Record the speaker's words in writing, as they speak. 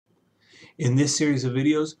In this series of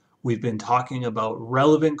videos, we've been talking about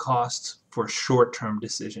relevant costs for short-term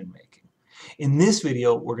decision making. In this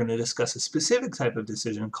video, we're going to discuss a specific type of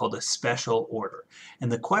decision called a special order.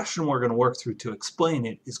 And the question we're going to work through to explain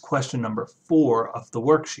it is question number 4 of the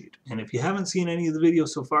worksheet. And if you haven't seen any of the videos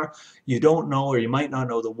so far, you don't know or you might not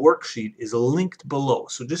know the worksheet is linked below.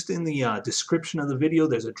 So just in the description of the video,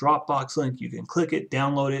 there's a Dropbox link. You can click it,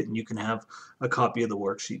 download it, and you can have a copy of the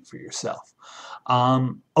worksheet for yourself.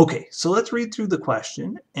 Okay, so let's read through the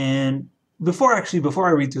question. And before I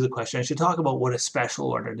read through the question, I should talk about what a special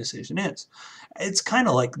order decision is. It's kind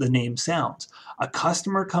of like the name sounds. A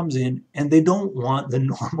customer comes in and they don't want the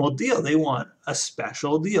normal deal. They want a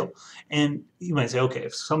special deal. And you might say, okay,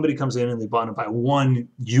 if somebody comes in and they want to buy 1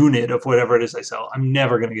 unit of whatever it is I sell, I'm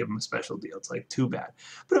never going to give them a special deal. It's like too bad.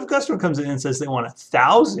 But if a customer comes in and says they want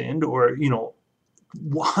 1,000 or,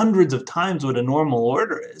 hundreds of times what a normal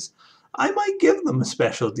order is, I might give them a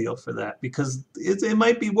special deal for that because it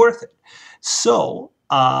might be worth it. So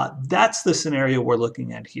that's the scenario we're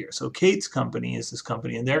looking at here. So Kate's company is this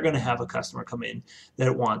company, and they're going to have a customer come in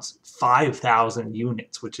that wants 5,000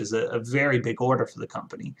 units, which is a very big order for the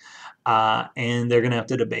company. And they're going to have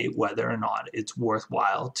to debate whether or not it's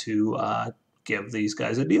worthwhile to give these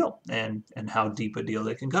guys a deal and how deep a deal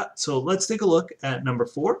they can cut. So let's take a look at number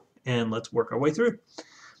 4 and let's work our way through.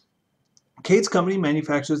 Kate's company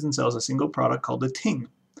manufactures and sells a single product called a ting.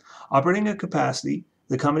 Operating at capacity,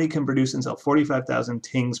 the company can produce and sell 45,000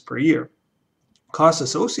 tings per year. Costs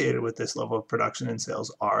associated with this level of production and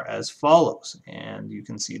sales are as follows. And you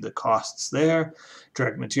can see the costs there: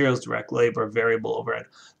 direct materials, direct labor, variable overhead.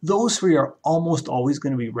 Those 3 are almost always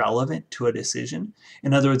going to be relevant to a decision.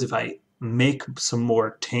 In other words, if I make some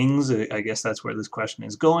more tings, I guess that's where this question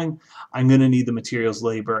is going, I'm going to need the materials,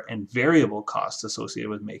 labor, and variable costs associated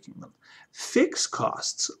with making them. Fixed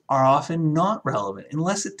costs are often not relevant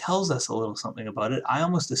unless it tells us a little something about it. I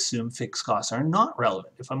almost assume fixed costs are not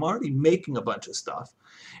relevant. If I'm already making a bunch of stuff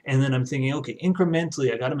and then I'm thinking, okay,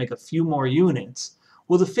 incrementally I got to make a few more units,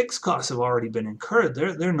 well, the fixed costs have already been incurred.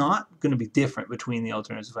 They're not going to be different between the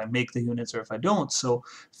alternatives if I make the units or if I don't. So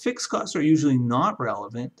fixed costs are usually not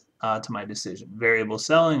relevant to my decision. Variable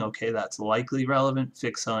selling, okay, that's likely relevant.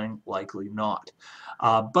 Fixed selling, likely not.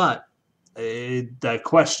 But that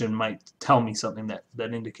question might tell me something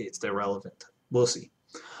that indicates they're relevant. We'll see.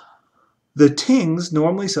 The tings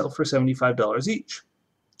normally sell for $75 each.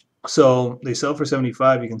 So they sell for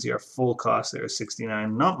 $75. You can see our full cost there is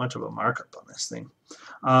 $69. Not much of a markup on this thing.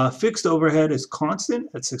 Fixed overhead is constant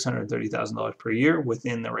at $630,000 per year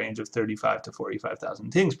within the range of 35 to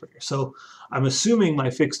 45,000 tings per year. So I'm assuming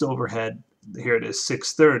my fixed overhead, here it is,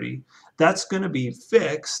 630. That's going to be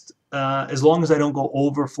fixed as long as I don't go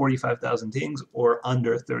over 45,000 tings or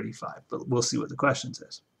under 35. But we'll see what the question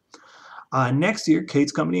says. Next year,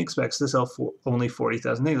 Kate's company expects to sell only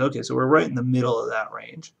 40,000 tings. Okay, so we're right in the middle of that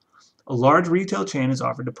range. A large retail chain is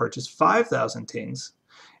offered to purchase 5,000 tings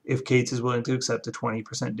if Kate's is willing to accept a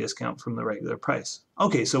 20% discount from the regular price.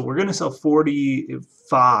 Okay, so we're going to sell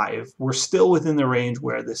 45. We're still within the range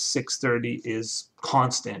where this 630 is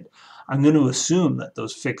constant. I'm going to assume that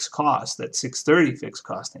those fixed costs, that 630 fixed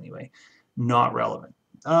cost anyway, not relevant.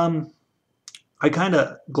 I kind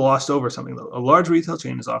of glossed over something though. A large retail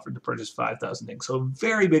chain is offered to purchase 5,000 things, so a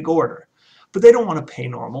very big order. But they don't want to pay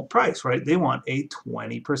normal price, right? They want a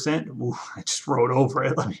 20%. Ooh, I just wrote over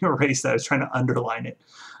it. Let me erase that. I was trying to underline it.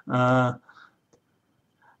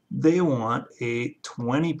 They want a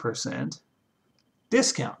 20%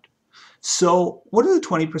 discount. So what does a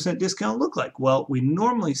 20% discount look like? Well, we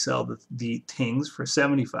normally sell the tings for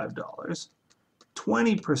 $75.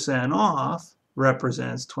 20% off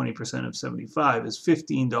represents 20% of 75 is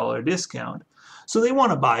 $15 discount. So they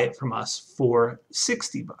want to buy it from us for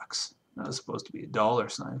 60 bucks. That was supposed to be a dollar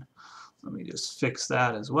sign. Let me just fix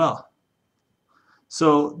that as well.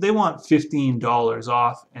 So they want $15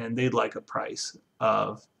 off and they'd like a price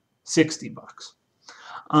of 60 bucks.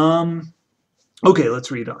 Okay,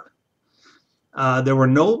 let's read on.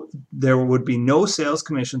 There would be no sales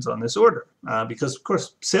commissions on this order because, of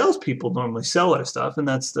course, salespeople normally sell our stuff, and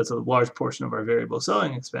that's a large portion of our variable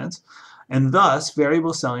selling expense, and thus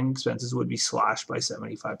variable selling expenses would be slashed by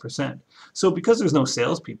 75%. So because there's no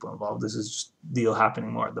salespeople involved, this is just a deal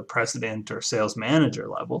happening more at the president or sales manager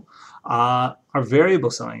level, our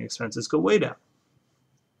variable selling expenses go way down.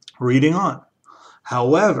 Reading on.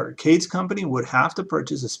 However, Kate's company would have to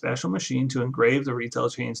purchase a special machine to engrave the retail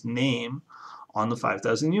chain's name on the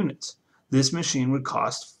 5,000 units. This machine would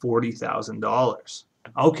cost $40,000.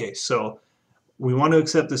 Okay, so we want to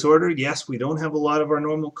accept this order. Yes, we don't have a lot of our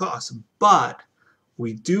normal costs, but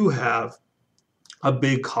we do have a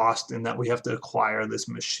big cost in that we have to acquire this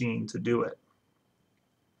machine to do it.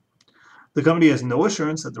 The company has no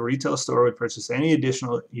assurance that the retail store would purchase any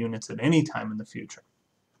additional units at any time in the future.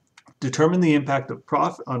 Determine the impact of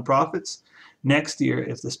on profits next year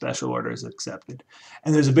if the special order is accepted.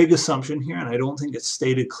 And there's a big assumption here, and I don't think it's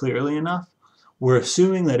stated clearly enough. We're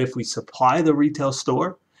assuming that if we supply the retail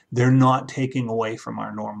store, they're not taking away from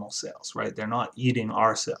our normal sales, right? They're not eating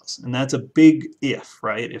our sales. And that's a big if,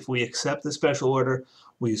 right? If we accept the special order,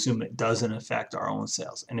 we assume it doesn't affect our own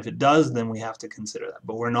sales. And if it does, then we have to consider that.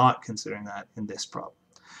 But we're not considering that in this problem.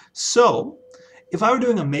 So if I were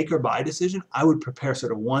doing a make or buy decision, I would prepare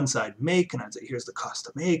sort of one side make, and I'd say, here's the cost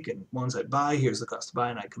to make, and one side buy, here's the cost to buy,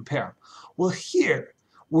 and I compare them. Well, here,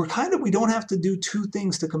 we don't have to do two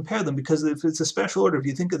things to compare them, because if it's a special order, if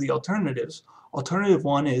you think of the alternatives, alternative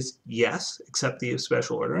one is yes, accept the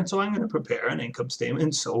special order, and so I'm going to prepare an income statement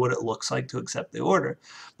and show what it looks like to accept the order.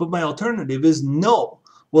 But my alternative is no.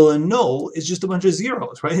 Well, a no is just a bunch of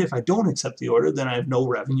zeros, right? If I don't accept the order, then I have no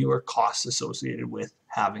revenue or costs associated with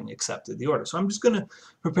having accepted the order. So I'm just going to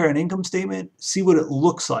prepare an income statement, see what it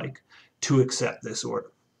looks like to accept this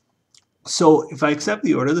order. So if I accept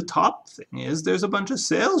the order, the top thing is there's a bunch of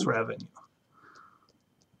sales revenue.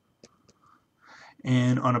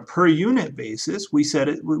 And on a per unit basis, we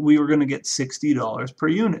said we were going to get $60 per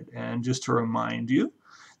unit. And just to remind you,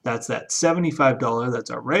 that's that $75, that's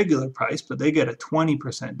our regular price, but they get a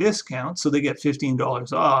 20% discount, so they get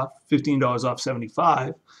 $15 off. $15 off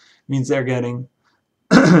 75 means they're getting,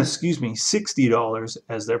 excuse me, $60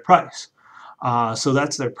 as their price. So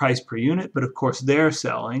that's their price per unit, but of course they're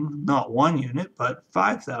selling not one unit, but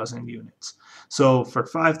 5,000 units. So for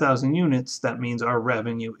 5,000 units, that means our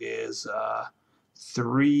revenue is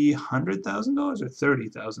 $300,000 or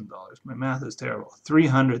 $30,000. My math is terrible.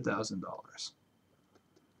 $300,000.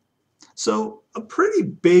 So a pretty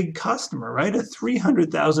big customer, right? A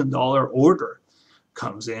 $300,000 order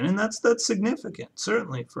comes in, and that's significant,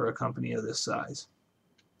 certainly for a company of this size.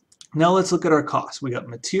 Now let's look at our costs. We got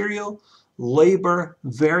material, labor,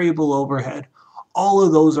 variable overhead. All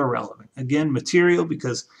of those are relevant. Again, material,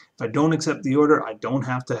 because if I don't accept the order, I don't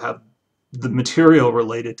have to have the material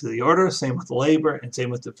related to the order. Same with labor, and same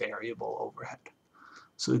with the variable overhead.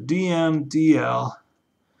 So DM, DL,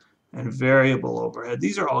 and variable overhead.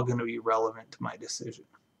 These are all going to be relevant to my decision.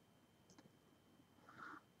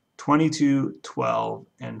 22, 12,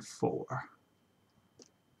 and 4.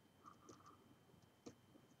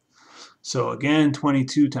 So again,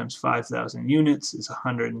 22 times 5,000 units is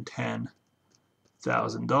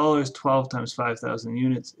 $110,000. 12 times 5,000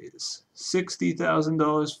 units is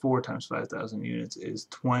 $60,000. 4 times 5,000 units is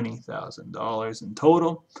 $20,000 in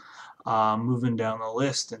total. Moving down the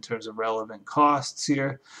list in terms of relevant costs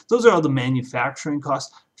here. Those are all the manufacturing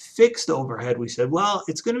costs. Fixed overhead, we said, well,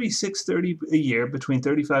 it's going to be $630 a year, between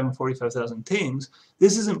 35 and 45,000 things.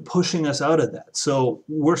 This isn't pushing us out of that. So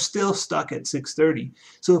we're still stuck at $630.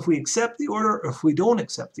 So if we accept the order or if we don't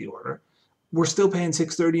accept the order, we're still paying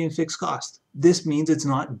 $630 in fixed cost. This means it's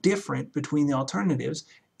not different between the alternatives.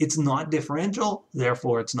 It's not differential,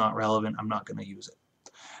 therefore it's not relevant. I'm not going to use it.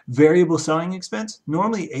 Variable selling expense,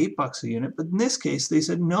 normally $8 a unit, but in this case they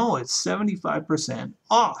said no, it's 75%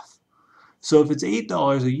 off. So if it's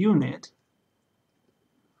 $8 a unit,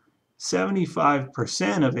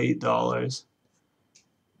 75% of $8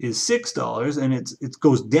 is $6, and it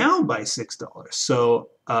goes down by $6. So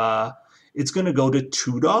it's going to go to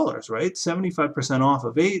 $2, right? 75% off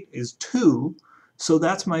of 8 is 2, so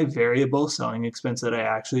that's my variable selling expense that I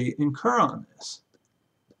actually incur on this.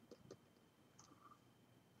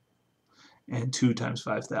 And 2 times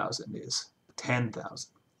 5,000 is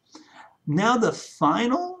 10,000. Now the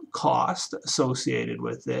final cost associated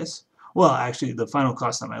with this, well, actually the final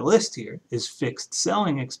cost on my list here is fixed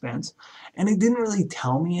selling expense, and it didn't really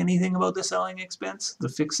tell me anything about the selling expense, the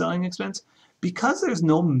fixed selling expense. Because there's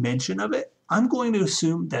no mention of it, I'm going to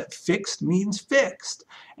assume that fixed means fixed,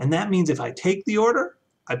 and that means if I take the order,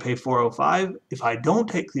 I pay $405. If I don't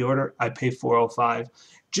take the order, I pay $405.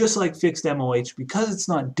 Just like fixed MOH, because it's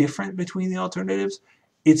not different between the alternatives,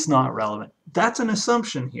 it's not relevant. That's an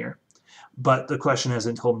assumption here, but the question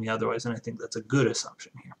hasn't told me otherwise, and I think that's a good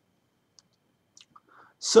assumption here.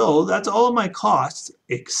 So that's all of my costs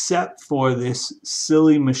except for this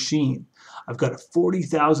silly machine. I've got a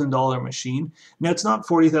 $40,000 machine. Now it's not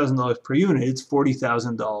 $40,000 per unit, it's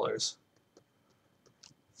 $40,000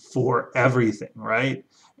 for everything, right?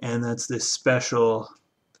 And that's this special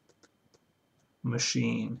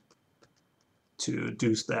machine to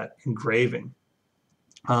do that engraving.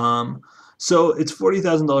 So it's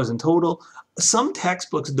 $40,000 in total. Some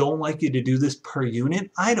textbooks don't like you to do this per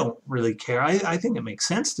unit. I don't really care. I think it makes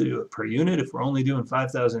sense to do it per unit. If we're only doing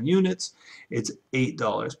 5,000 units, it's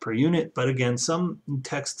 $8 per unit. But again, some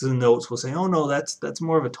texts and notes will say, oh no, that's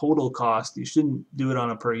more of a total cost. You shouldn't do it on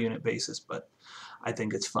a per unit basis, but I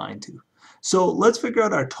think it's fine too. So let's figure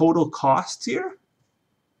out our total costs here.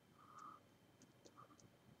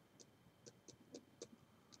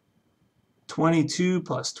 $22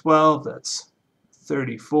 plus 12, that's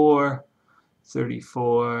 34,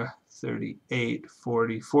 34, 38,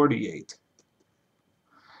 40, 48.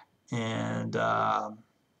 And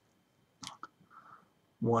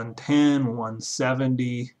 110,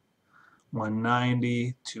 170,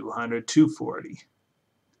 190, 200, 240.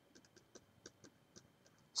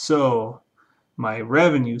 So my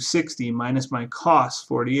revenue, 60, minus my cost,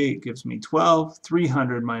 48, gives me 12.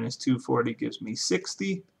 300 minus 240 gives me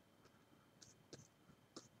 60.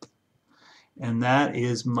 And that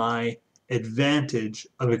is my advantage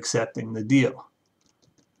of accepting the deal.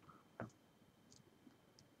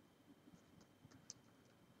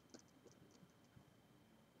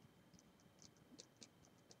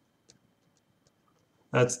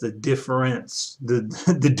 That's the difference,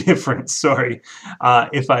 the difference, sorry,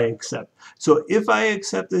 if I accept. So if I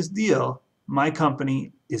accept this deal, my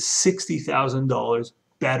company is $60,000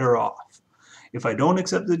 better off. If I don't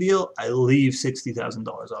accept the deal, I leave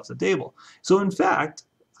 $60,000 off the table. So in fact,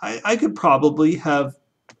 I could probably have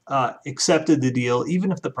accepted the deal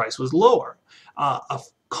even if the price was lower. A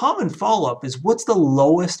common follow-up is, what's the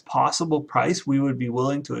lowest possible price we would be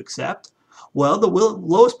willing to accept? Well, the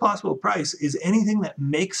lowest possible price is anything that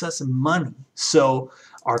makes us money. So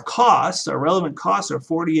our costs, our relevant costs, are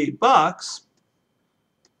 48 bucks.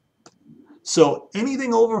 So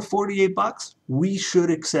anything over 48 bucks, we should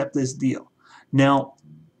accept this deal. Now,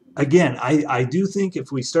 again, I do think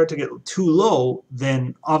if we start to get too low,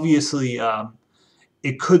 then obviously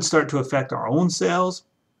it could start to affect our own sales.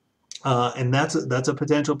 And that's a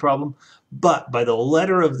potential problem. But by the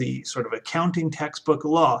letter of the sort of accounting textbook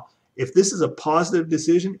law, if this is a positive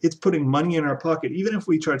decision, it's putting money in our pocket. Even if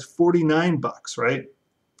we charge 49 bucks, right? It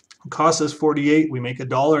costs us 48, we make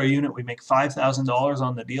 $1 a unit, we make $5,000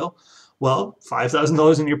 on the deal. Well,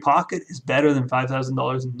 $5,000 in your pocket is better than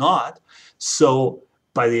 $5,000 not. So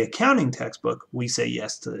by the accounting textbook, we say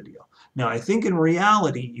yes to the deal. Now, I think in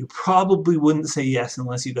reality, you probably wouldn't say yes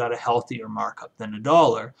unless you got a healthier markup than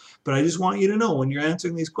 $1. But I just want you to know, when you're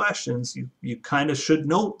answering these questions, you kind of should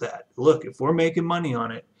note that, look, if we're making money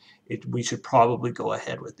on it, we should probably go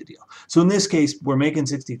ahead with the deal. So in this case, we're making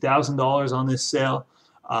 $60,000 on this sale.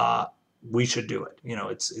 We should do it. You know,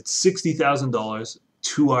 it's $60,000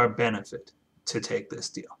 to our benefit to take this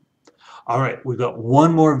deal. All right, we've got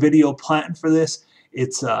one more video planned for this.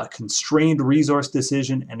 It's a constrained resource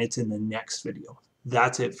decision, and it's in the next video.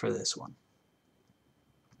 That's it for this one.